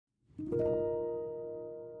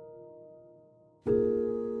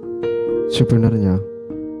Sebenarnya,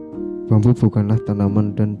 bambu bukanlah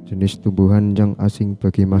tanaman dan jenis tumbuhan yang asing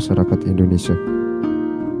bagi masyarakat Indonesia.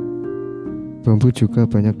 Bambu juga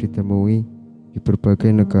banyak ditemui di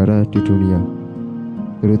berbagai negara di dunia,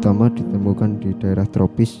 terutama ditemukan di daerah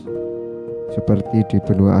tropis seperti di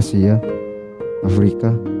benua Asia,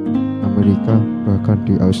 Afrika, Amerika, bahkan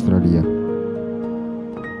di Australia.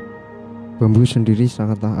 Bambu sendiri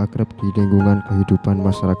sangatlah akrab di lingkungan kehidupan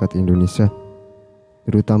masyarakat Indonesia,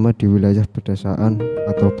 terutama di wilayah pedesaan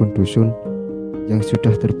ataupun dusun yang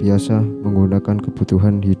sudah terbiasa menggunakan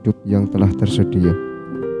kebutuhan hidup yang telah tersedia,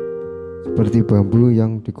 seperti bambu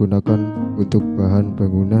yang digunakan untuk bahan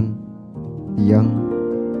bangunan, tiang,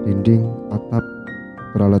 dinding, atap,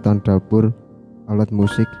 peralatan dapur, alat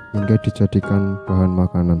musik, hingga dijadikan bahan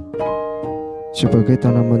makanan. Sebagai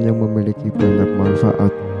tanaman yang memiliki banyak manfaat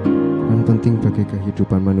dan penting bagi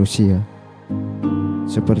kehidupan manusia,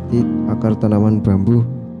 seperti akar tanaman bambu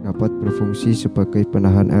dapat berfungsi sebagai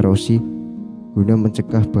penahan erosi guna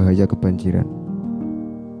mencegah bahaya kebanjiran,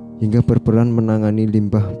 hingga berperan menangani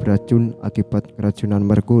limbah beracun akibat keracunan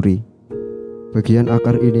merkuri. Bagian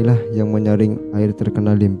akar inilah yang menyaring air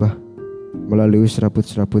terkena limbah melalui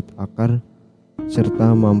serabut-serabut akar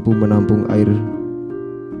serta mampu menampung air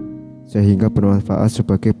sehingga bermanfaat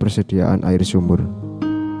sebagai persediaan air sumur.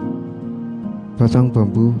 Batang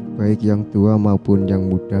bambu, baik yang tua maupun yang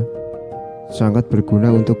muda, sangat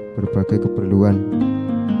berguna untuk berbagai keperluan,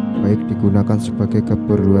 baik digunakan sebagai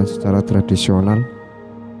keperluan secara tradisional,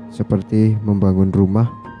 seperti membangun rumah,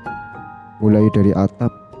 mulai dari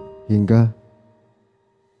atap hingga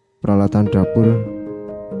peralatan dapur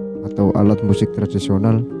atau alat musik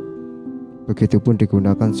tradisional. Begitupun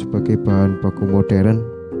digunakan sebagai bahan baku modern,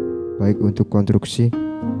 baik untuk konstruksi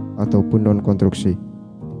ataupun non-konstruksi.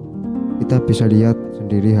 Kita bisa lihat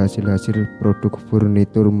sendiri hasil-hasil produk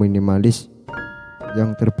furnitur minimalis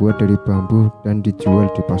yang terbuat dari bambu dan dijual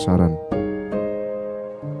di pasaran.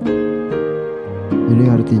 Ini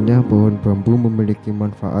artinya pohon bambu memiliki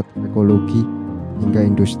manfaat ekologi hingga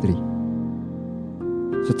industri.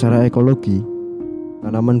 Secara ekologi,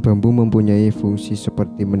 tanaman bambu mempunyai fungsi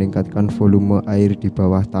seperti meningkatkan volume air di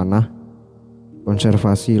bawah tanah,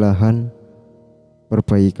 konservasi lahan,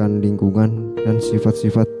 perbaikan lingkungan, dan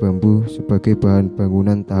sifat-sifat bambu sebagai bahan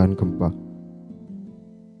bangunan tahan gempa,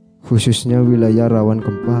 khususnya wilayah rawan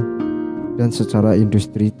gempa. Dan secara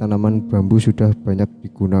industri, tanaman bambu sudah banyak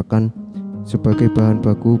digunakan sebagai bahan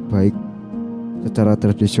baku baik secara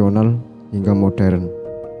tradisional hingga modern.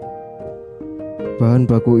 Bahan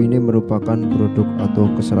baku ini merupakan produk atau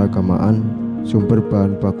keseragamaan sumber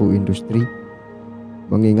bahan baku industri,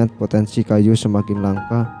 mengingat potensi kayu semakin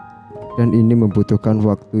langka dan ini membutuhkan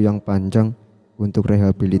waktu yang panjang untuk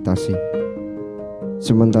rehabilitasi.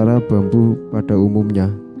 Sementara bambu pada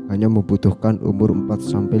umumnya hanya membutuhkan umur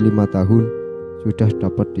 4-5 tahun sudah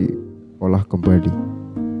dapat diolah kembali.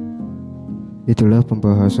 Itulah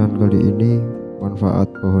pembahasan kali ini,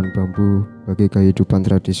 manfaat pohon bambu bagi kehidupan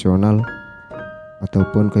tradisional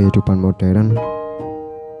ataupun kehidupan modern.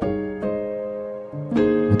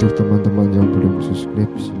 Untuk teman-teman yang belum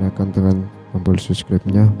subscribe, silakan tekan tombol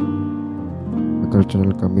subscribe-nya agar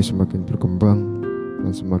channel kami semakin berkembang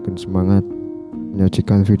dan semakin semangat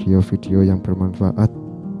menyajikan video-video yang bermanfaat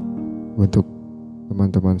untuk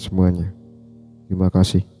teman-teman semuanya. Terima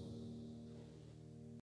kasih.